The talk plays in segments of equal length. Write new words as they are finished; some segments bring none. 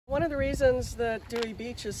One of the reasons that Dewey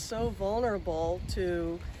Beach is so vulnerable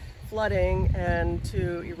to flooding and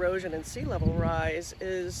to erosion and sea level rise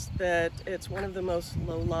is that it's one of the most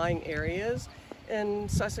low-lying areas in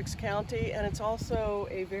Sussex County, and it's also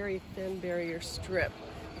a very thin barrier strip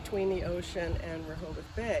between the ocean and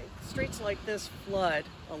Rehoboth Bay. Streets like this flood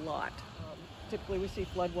a lot. Typically we see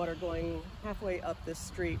floodwater going halfway up this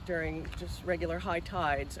street during just regular high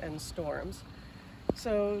tides and storms.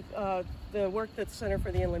 So the work that the Center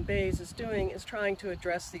for the Inland Bays is doing is trying to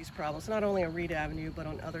address these problems, not only on Reed Avenue, but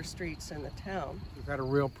on other streets in the town. We've had a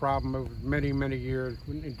real problem over many, many years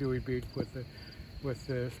in Dewey Beach with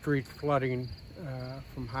the streets flooding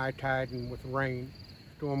from high tide and with rain.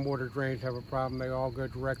 Stormwater drains have a problem. They all go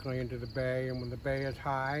directly into the bay, and when the bay is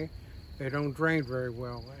high, they don't drain very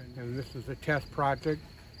well. And this is a test project.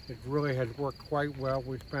 It really has worked quite well.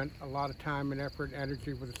 We've spent a lot of time and effort and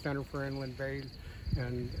energy with the Center for Inland Bays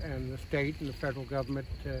and the state and the federal government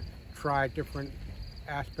to try different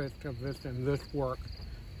aspects of this, and this work.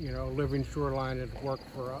 You know, living shoreline has worked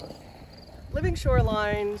for us. Living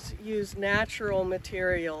shorelines use natural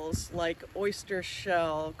materials like oyster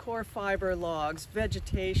shell, core fiber logs,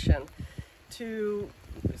 vegetation to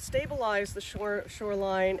stabilize the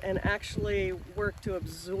shoreline and actually work to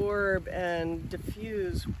absorb and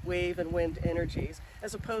diffuse wave and wind energies,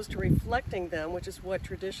 as opposed to reflecting them, which is what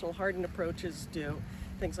traditional hardened approaches do,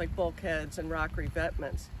 things like bulkheads and rock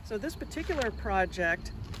revetments. So this particular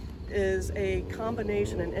project is a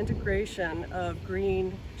combination and integration of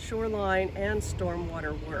green shoreline and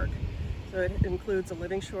stormwater work. So it includes a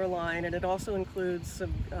living shoreline, and it also includes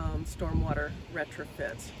some stormwater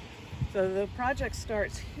retrofits. So the project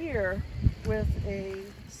starts here with a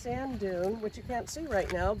sand dune, which you can't see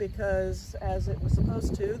right now because, as it was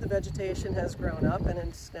supposed to, the vegetation has grown up and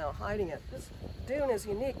it's now hiding it. This dune is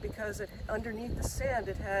unique because underneath the sand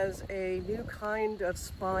it has a new kind of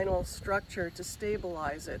spinal structure to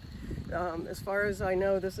stabilize it. As far as I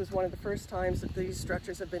know, this is one of the first times that these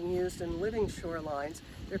structures have been used in living shorelines.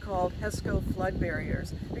 They're called HESCO flood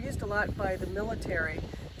barriers. They're used a lot by the military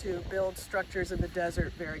to build structures in the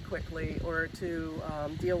desert very quickly, or to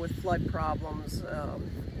deal with flood problems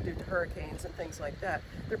due to hurricanes and things like that.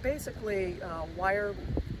 They're basically wire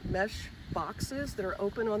mesh boxes that are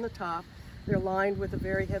open on the top. They're lined with a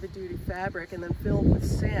very heavy-duty fabric and then filled with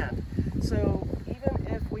sand. So even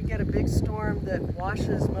if we get a big storm that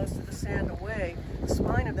washes most of the sand away, the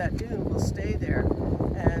spine of that dune will stay there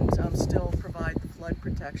and still provide the flood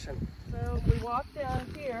protection. So we walk down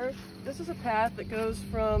here. This is a path that goes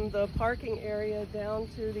from the parking area down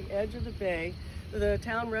to the edge of the bay. The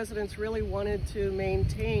town residents really wanted to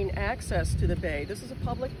maintain access to the bay. This is a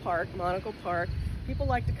public park, Monaco Park. People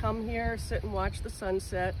like to come here, sit and watch the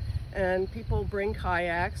sunset, and people bring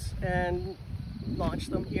kayaks and launch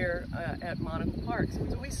them here at Monaco Park.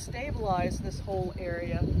 So we stabilized this whole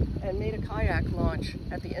area and made a kayak launch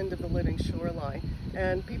at the end of the living shoreline.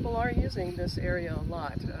 And people are using this area a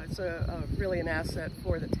lot. It's really an asset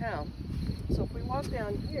for the town. So if we walk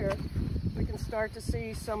down here, we can start to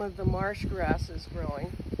see some of the marsh grasses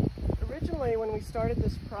growing. Originally, when we started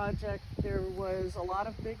this project, there was a lot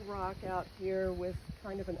of big rock out here with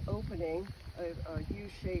kind of an opening, a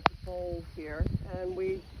U-shaped bowl here, and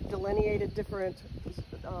we delineated different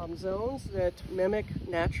zones that mimic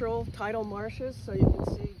natural tidal marshes. So you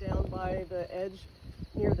can see down by the edge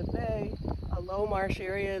near the bay, a low marsh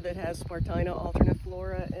area that has Spartina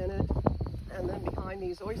alterniflora in it, and then behind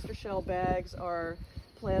these oyster shell bags are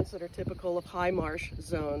plants that are typical of high marsh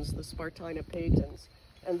zones, the Spartina patens.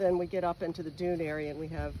 And then we get up into the dune area and we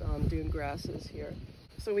have dune grasses here.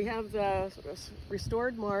 So we have the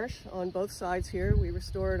restored marsh on both sides here. We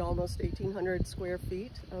restored almost 1,800 square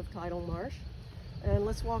feet of tidal marsh. And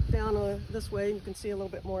let's walk down this way and you can see a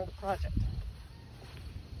little bit more of the project.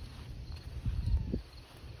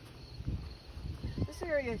 This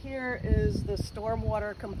area here is the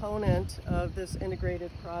stormwater component of this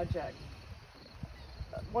integrated project.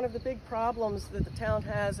 One of the big problems that the town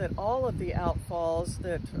has at all of the outfalls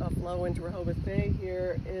that flow into Rehoboth Bay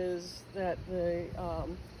here is that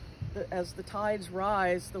as the tides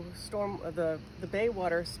rise, the bay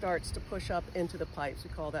water starts to push up into the pipes. We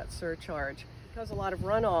call that surcharge. Because a lot of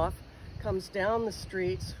runoff comes down the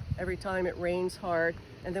streets every time it rains hard,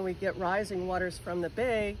 and then we get rising waters from the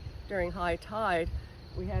bay during high tide.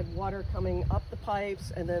 We had water coming up the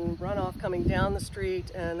pipes and then runoff coming down the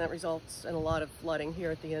street, and that results in a lot of flooding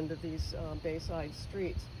here at the end of these bayside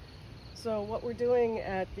streets. So what we're doing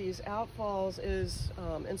at these outfalls is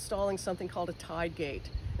installing something called a tide gate.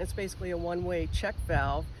 It's basically a one-way check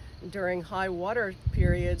valve. During high water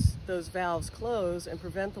periods, those valves close and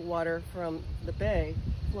prevent the water from the bay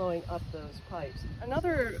flowing up those pipes.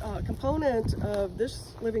 Another component of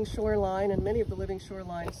this living shoreline and many of the living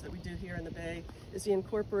shorelines that we do here in the bay is the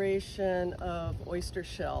incorporation of oyster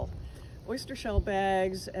shell. Oyster shell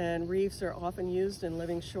bags and reefs are often used in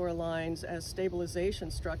living shorelines as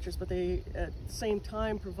stabilization structures, but they at the same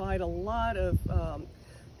time provide a lot of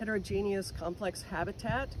heterogeneous complex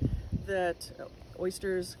habitat that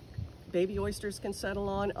oysters, baby oysters can settle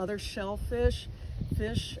on, other shellfish,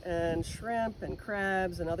 fish and shrimp and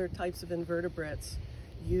crabs and other types of invertebrates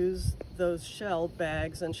use those shell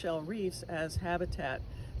bags and shell reefs as habitat.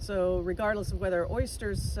 So regardless of whether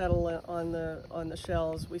oysters settle on the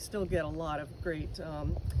shells, we still get a lot of great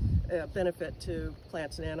benefit to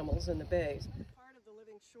plants and animals in the bays. Part of the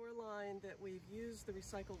living shoreline that we've used the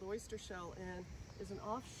recycled oyster shell in is an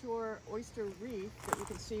offshore oyster reef that you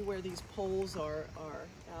can see where these poles are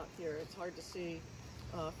out here. It's hard to see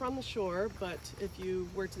from the shore, but if you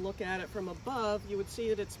were to look at it from above, you would see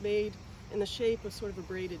that it's made in the shape of sort of a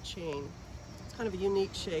braided chain. It's kind of a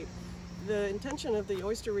unique shape. The intention of the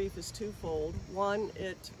oyster reef is twofold. One,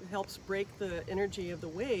 it helps break the energy of the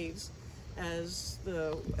waves as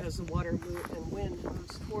the water and wind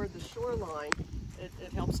moves toward the shoreline.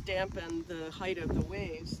 It helps dampen the height of the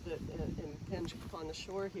waves that impinge upon the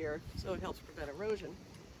shore here, so it helps prevent erosion.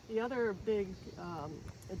 The other big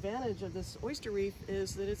advantage of this oyster reef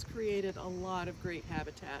is that it's created a lot of great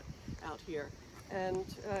habitat out here. And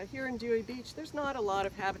here in Dewey Beach, there's not a lot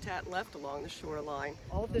of habitat left along the shoreline.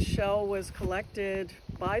 All of the shell was collected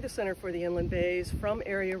by the Center for the Inland Bays from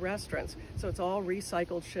area restaurants. So it's all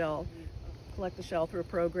recycled shell. Collect the shell through a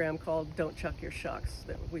program called Don't Chuck Your Shucks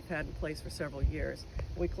that we've had in place for several years.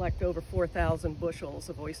 We collect over 4,000 bushels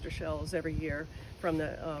of oyster shells every year from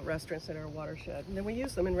the restaurants in our watershed. And then we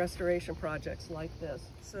use them in restoration projects like this.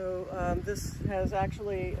 So this has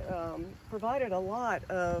actually provided a lot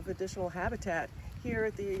of additional habitat here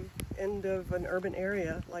at the end of an urban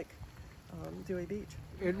area like Dewey Beach.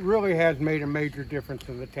 It really has made a major difference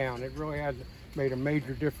in the town. It really has made a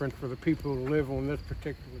major difference for the people who live on this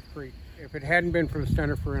particular street. If it hadn't been for the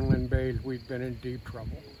Center for Inland Bays, we'd been in deep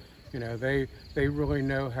trouble. You know, they really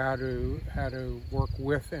know how to work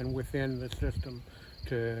with and within the system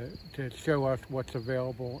to show us what's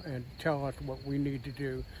available and tell us what we need to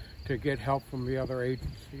do to get help from the other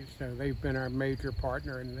agencies. So they've been our major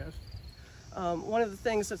partner in this. One of the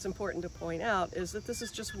things that's important to point out is that this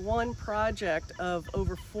is just one project of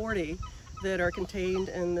over 40 that are contained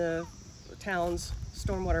in the town's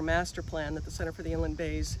stormwater master plan that the Center for the Inland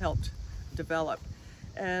Bays helped develop.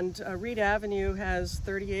 And Reed Avenue has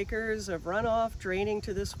 30 acres of runoff draining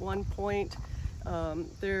to this one point.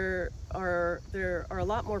 There are a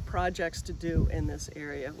lot more projects to do in this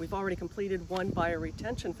area. We've already completed one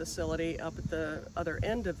bioretention facility up at the other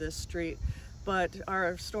end of this street, but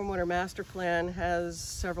our stormwater master plan has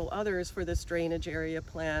several others for this drainage area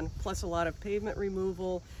plan, plus a lot of pavement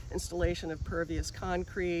removal, installation of pervious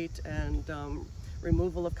concrete, and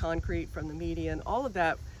removal of concrete from the median. All of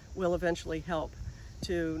that will eventually help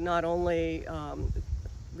to not only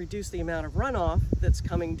reduce the amount of runoff that's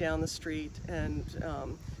coming down the street and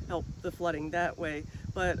help the flooding that way,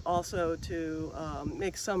 but also to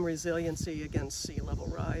make some resiliency against sea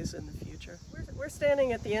level rise in the future. We're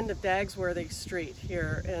standing at the end of Dagsworthy Street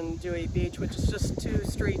here in Dewey Beach, which is just 2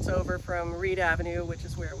 streets over from Reed Avenue, which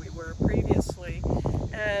is where we were previously.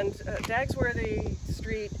 And Dagsworthy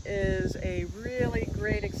Street is a really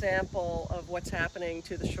great example of what's happening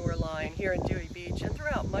to the shoreline here in Dewey Beach and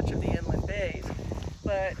throughout much of the inland bays.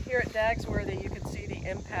 But here at Dagsworthy, you can see the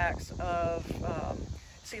impacts of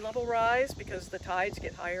sea level rise because the tides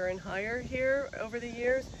get higher and higher here over the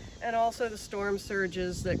years, and also the storm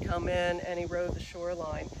surges that come in and erode the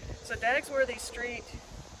shoreline. So Dagsworthy Street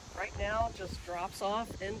right now just drops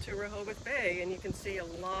off into Rehoboth Bay, and you can see a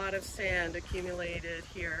lot of sand accumulated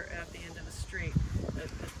here at the end of the street.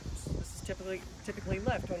 This is typically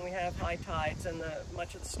left when we have high tides and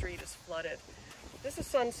much of the street is flooded. This is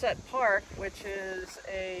Sunset Park, which is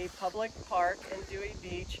a public park in Dewey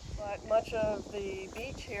Beach, but much of the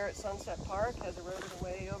beach here at Sunset Park has eroded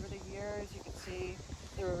away over the years. You can see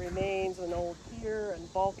there remains an old pier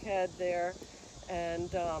and bulkhead there,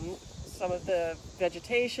 and some of the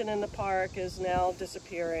vegetation in the park is now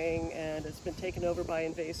disappearing and it's been taken over by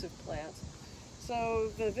invasive plants.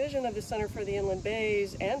 So the vision of the Center for the Inland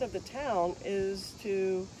Bays and of the town is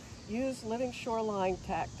to use living shoreline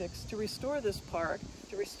tactics to restore this park,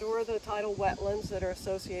 to restore the tidal wetlands that are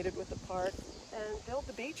associated with the park, and build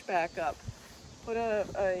the beach back up. Put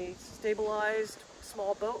a stabilized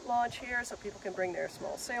small boat launch here so people can bring their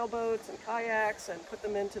small sailboats and kayaks and put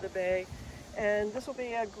them into the bay. And this will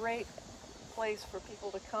be a great place for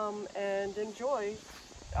people to come and enjoy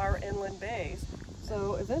our inland bays.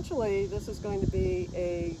 So eventually this is going to be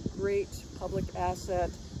a great public asset,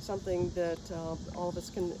 something that all of us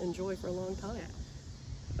can enjoy for a long time.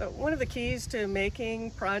 One of the keys to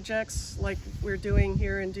making projects like we're doing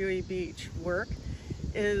here in Dewey Beach work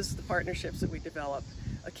is the partnerships that we develop.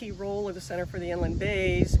 A key role of the Center for the Inland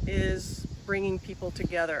Bays is bringing people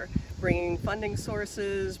together, bringing funding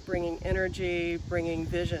sources, bringing energy, bringing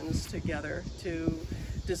visions together to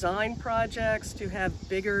design projects, to have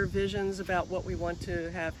bigger visions about what we want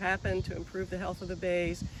to have happen to improve the health of the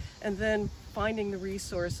bays, and then finding the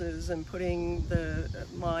resources and putting the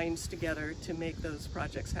minds together to make those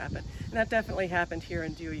projects happen. And that definitely happened here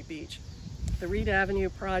in Dewey Beach. The Reed Avenue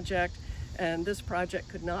project and this project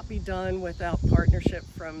could not be done without partnership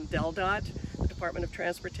from DelDOT, the Department of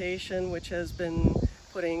Transportation, which has been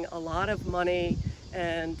putting a lot of money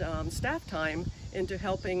and staff time into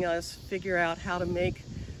helping us figure out how to make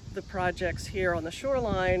the projects here on the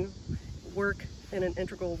shoreline work in an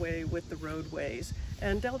integral way with the roadways.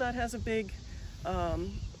 And DelDOT has a big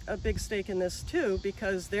stake in this too,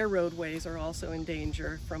 because their roadways are also in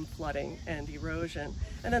danger from flooding and erosion.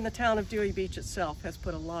 And then the town of Dewey Beach itself has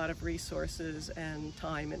put a lot of resources and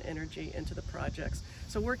time and energy into the projects.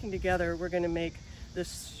 So working together, we're going to make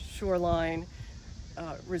this shoreline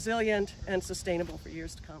resilient and sustainable for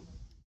years to come.